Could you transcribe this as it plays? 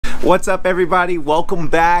What's up, everybody? Welcome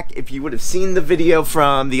back. If you would have seen the video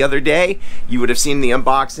from the other day, you would have seen the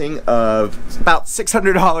unboxing of about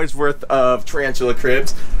 $600 worth of Tarantula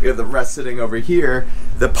cribs. We have the rest sitting over here.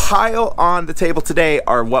 The pile on the table today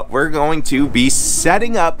are what we're going to be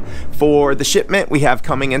setting up for the shipment we have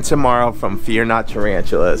coming in tomorrow from Fear Not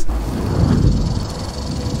Tarantulas.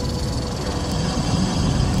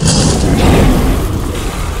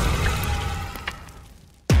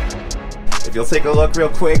 If you'll take a look real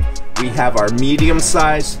quick, we have our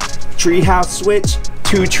medium-sized treehouse switch,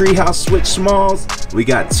 2 treehouse switch smalls. We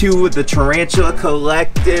got 2 of the Tarantula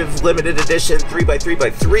Collective limited edition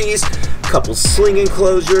 3x3x3s, a couple sling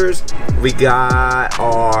enclosures. We got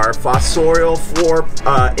our fossorial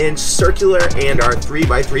 4-inch circular and our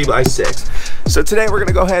 3x3x6. So today we're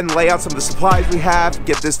gonna go ahead and lay out some of the supplies we have,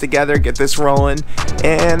 get this together, get this rolling,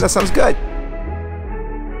 and that sounds good.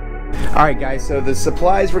 Alright guys, so the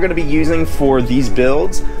supplies we're going to be using for these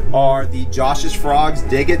builds are the Josh's Frogs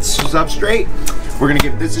Dig It substrate. We're going to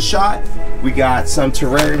give this a shot. We got some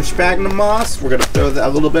terrarium sphagnum moss. We're going to throw a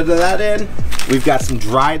little bit of that in. We've got some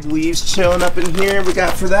dried leaves chilling up in here we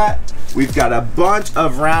got for that. We've got a bunch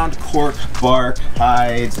of round cork bark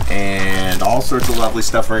hides and all sorts of lovely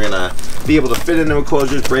stuff we're going to be able to fit into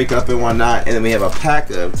enclosures, break up and whatnot. And then we have a pack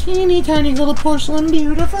of teeny tiny little porcelain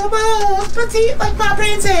beautiful balls, petite like my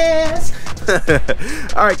princess.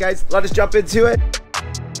 Alright guys, let us jump into it.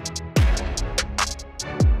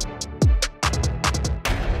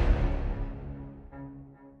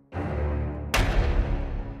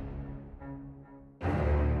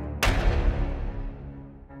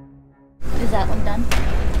 Is that one done?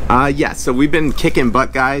 Yeah, so we've been kicking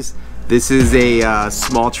butt, guys. This is a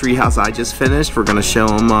small treehouse I just finished. We're gonna show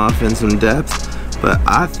them off in some depth, but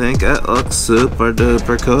I think it looks super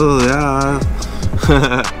duper cool, yeah.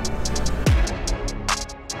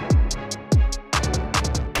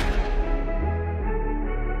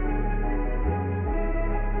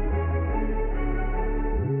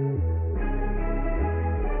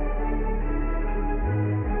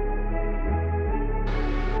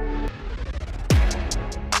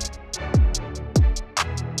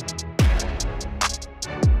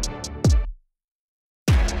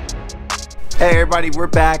 Hey everybody, we're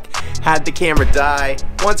back. Had the camera die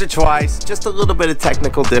once or twice, just a little bit of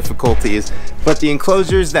technical difficulties, but the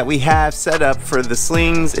enclosures that we have set up for the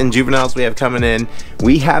slings and juveniles we have coming in,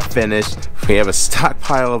 we have finished. We have a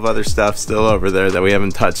stockpile of other stuff still over there that we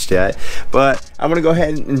haven't touched yet, but I'm gonna go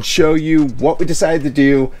ahead and show you what we decided to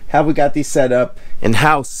do, how we got these set up, and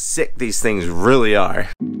how sick these things really are.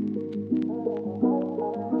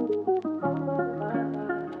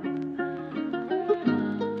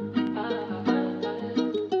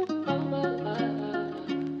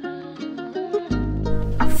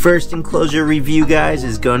 First enclosure review, guys,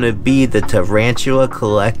 is going to be the Tarantula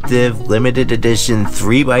Collective limited edition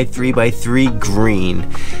 3x3x3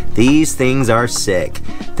 green. These things are sick.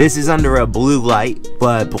 This is under a blue light,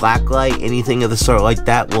 but black light, anything of the sort like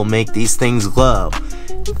that will make these things glow.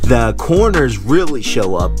 The corners really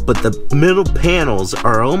show up, but the middle panels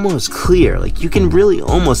are almost clear. Like, you can really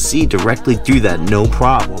almost see directly through that, no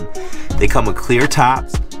problem. They come with clear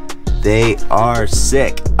tops. They are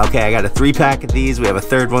sick. Okay, I got a 3-pack of these. We have a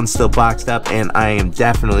 3rd one still boxed up, and I am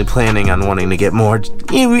definitely planning on wanting to get more,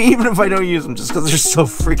 even if I don't use them, just because they're so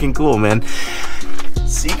freaking cool, man.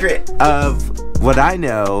 Secret of what I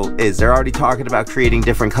know is they're already talking about creating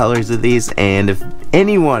different colors of these, and if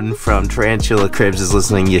anyone from Tarantula Cribs is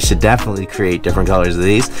listening, you should definitely create different colors of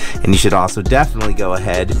these, and you should also definitely go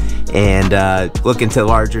ahead and look into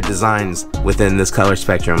larger designs within this color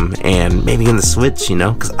spectrum, and maybe in the switch, you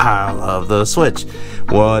know, because I love the switch.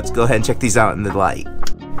 Well, let's go ahead and check these out in the light.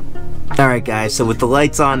 Alright guys, so with the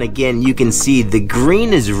lights on again, you can see the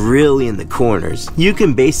green is really in the corners. You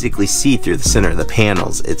can basically see through the center of the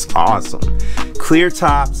panels. It's awesome. Clear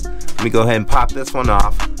tops. Let me go ahead and pop this one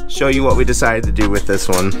off, show you what we decided to do with this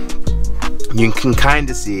one. You can kind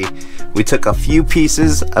of see we took a few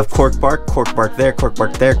pieces of cork bark there, cork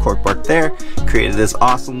bark there, cork bark there, created this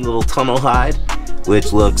awesome little tunnel hide,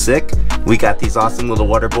 which looks sick. We got these awesome little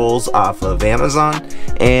water bowls off of Amazon,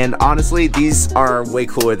 and honestly, these are way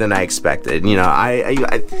cooler than I expected. You know, I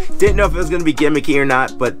didn't know if it was gonna be gimmicky or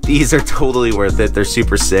not, but these are totally worth it. They're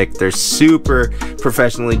super sick. They're super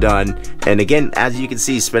professionally done. And again, as you can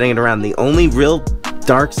see, spinning it around, the only real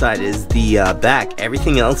dark side is the back.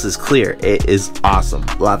 Everything else is clear. It is awesome.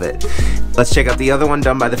 Love it. Let's check out the other one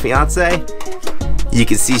done by the fiance. You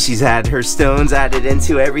can see she's had her stones added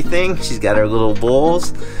into everything. She's got her little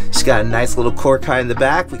bowls. She's got a nice little cork hide in the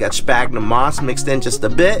back. We got sphagnum moss mixed in just a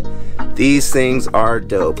bit. These things are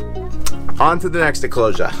dope. on to the next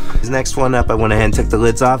enclosure. This next one up, I went ahead and took the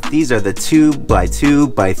lids off. These are the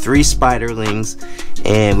 2x2 by 3 spiderlings,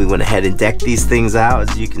 and we went ahead and decked these things out.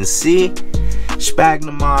 As you can see,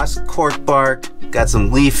 sphagnum moss, cork bark, got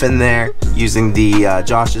some leaf in there using the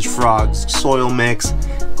Josh's Frogs soil mix,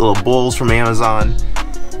 little bowls from Amazon.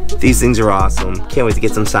 These things are awesome. Can't wait to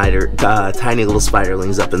get some tiny little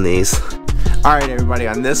spiderlings up in these. Alright everybody,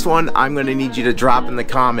 on this one, I'm going to need you to drop in the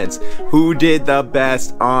comments who did the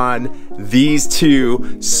best on these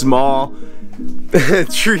two small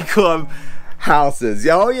tree club houses.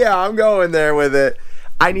 Oh yeah, I'm going there with it.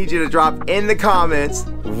 I need you to drop in the comments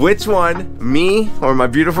which one, me or my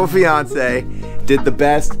beautiful fiance, did the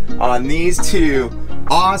best on these two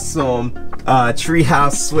awesome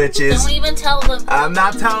treehouse switches. Don't even tell them. I'm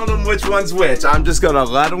not telling them which one's which. I'm just gonna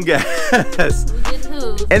let them guess. Who did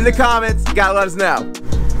who? In the comments, you gotta let us know.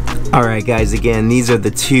 Alright guys, again, these are the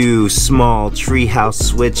two small treehouse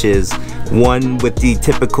switches. One with the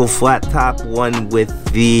typical flat top, one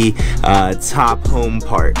with the top home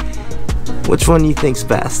part. Which one do you think's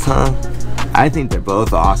best, huh? I think they're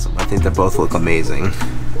both awesome. I think they both look amazing.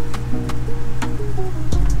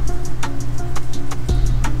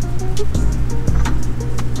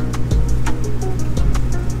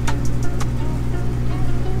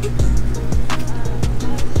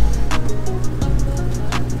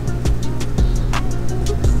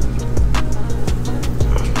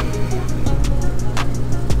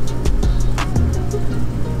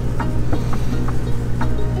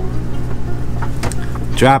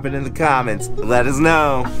 Drop it in the comments. Let us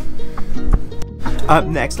know. Up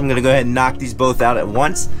next, I'm gonna go ahead and knock these both out at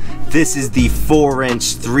once. This is the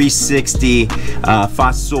 4-inch 360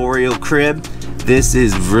 fossorial crib. This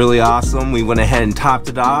is really awesome. We went ahead and topped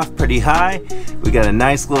it off pretty high. We got a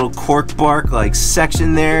nice little cork bark like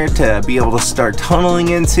section there to be able to start tunneling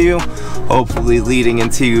into, hopefully leading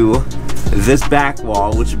into this back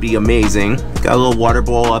wall, which would be amazing. Got a little water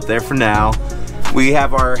bowl up there for now. We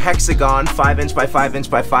have our hexagon, 5-inch by 5-inch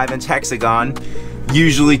by 5-inch hexagon.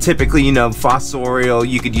 Usually, typically, you know, fossorial,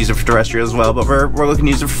 you could use it for terrestrial as well, but we're looking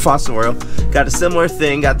to use it for fossorial. Got a similar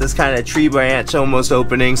thing, got this kind of tree branch almost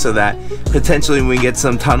opening so that potentially we get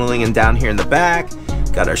some tunneling and down here in the back.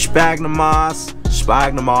 Got our sphagnum moss,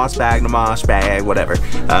 whatever.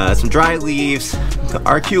 Some dry leaves,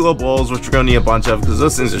 our culo bowls, which we're gonna need a bunch of because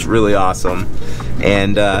those things are really awesome.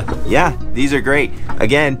 And yeah, these are great.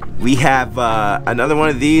 Again, we have another one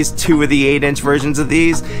of these, 2 of the 8-inch versions of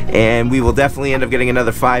these, and we will definitely end up getting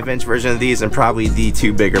another 5-inch version of these and probably the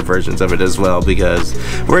 2 bigger versions of it as well because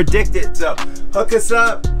we're addicted. So hook us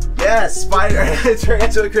up. Yes,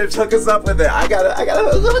 tarantula cribs, hook us up with it. I got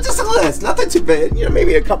a little, just a list, nothing too big. You know,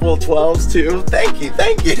 maybe a couple of 12s too. Thank you.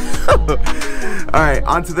 All right,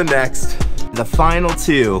 on to the next. The final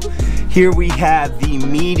two. Here we have the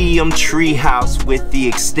medium tree house with the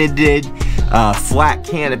extended flat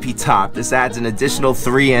canopy top. This adds an additional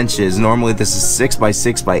 3 inches. Normally this is 6 by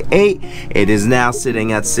 6 by 8. It is now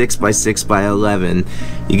sitting at 6 by 6 by 11.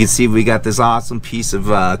 You can see we got this awesome piece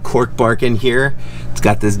of cork bark in here. It's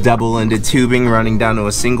got this double-ended tubing running down to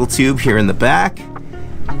a single tube here in the back.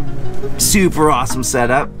 Super awesome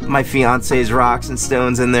setup. My fiance's rocks and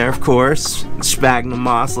stones in there, of course. Sphagnum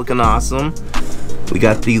moss looking awesome. We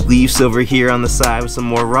got the leaves over here on the side with some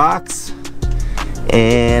more rocks.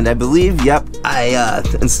 And I believe, yep, I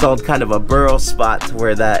installed kind of a burrow spot to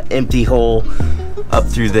where that empty hole up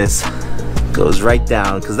through this goes right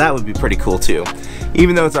down, because that would be pretty cool too.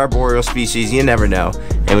 Even though it's arboreal species, you never know.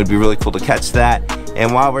 It would be really cool to catch that.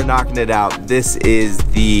 And while we're knocking it out, this is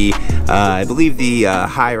the, I believe the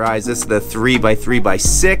high rise. This is the 3 by 3 by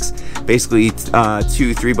 6. Basically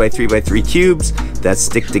 2 3 by 3 by 3 cubes that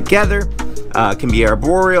stick together. Can be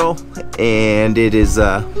arboreal, and it is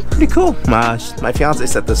pretty cool. My fiance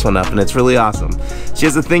set this one up, and it's really awesome. She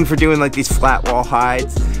has a thing for doing like these flat wall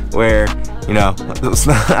hides where, you know,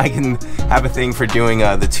 I can have a thing for doing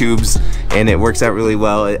the tubes, and it works out really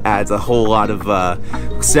well. It adds a whole lot of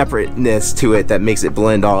separateness to it that makes it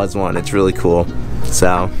blend all as one. It's really cool.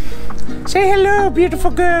 So say hello,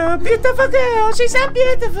 beautiful girl. Beautiful girl. She's so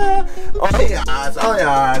beautiful. Oh yes, oh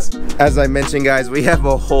yes. As I mentioned, guys, we have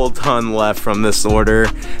a whole ton left from this order.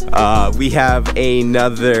 We have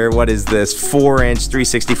another, what is this, 4-inch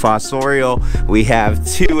 360 fossorial. We have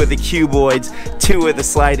 2 of the cuboids, 2 of the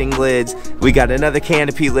sliding lids. We got another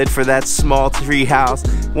canopy lid for that small tree house.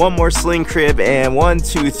 1 more sling crib, and 1,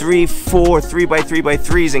 2, 3, 4 3 by 3 by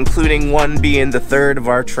 3s, including 1 being the 3rd of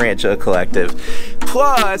our Tarantula collective.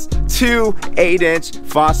 Plus 2 8-inch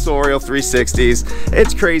fossorial 360s.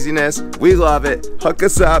 It's craziness. We love it. Hook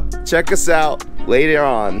us up. Check us out later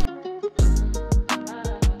on.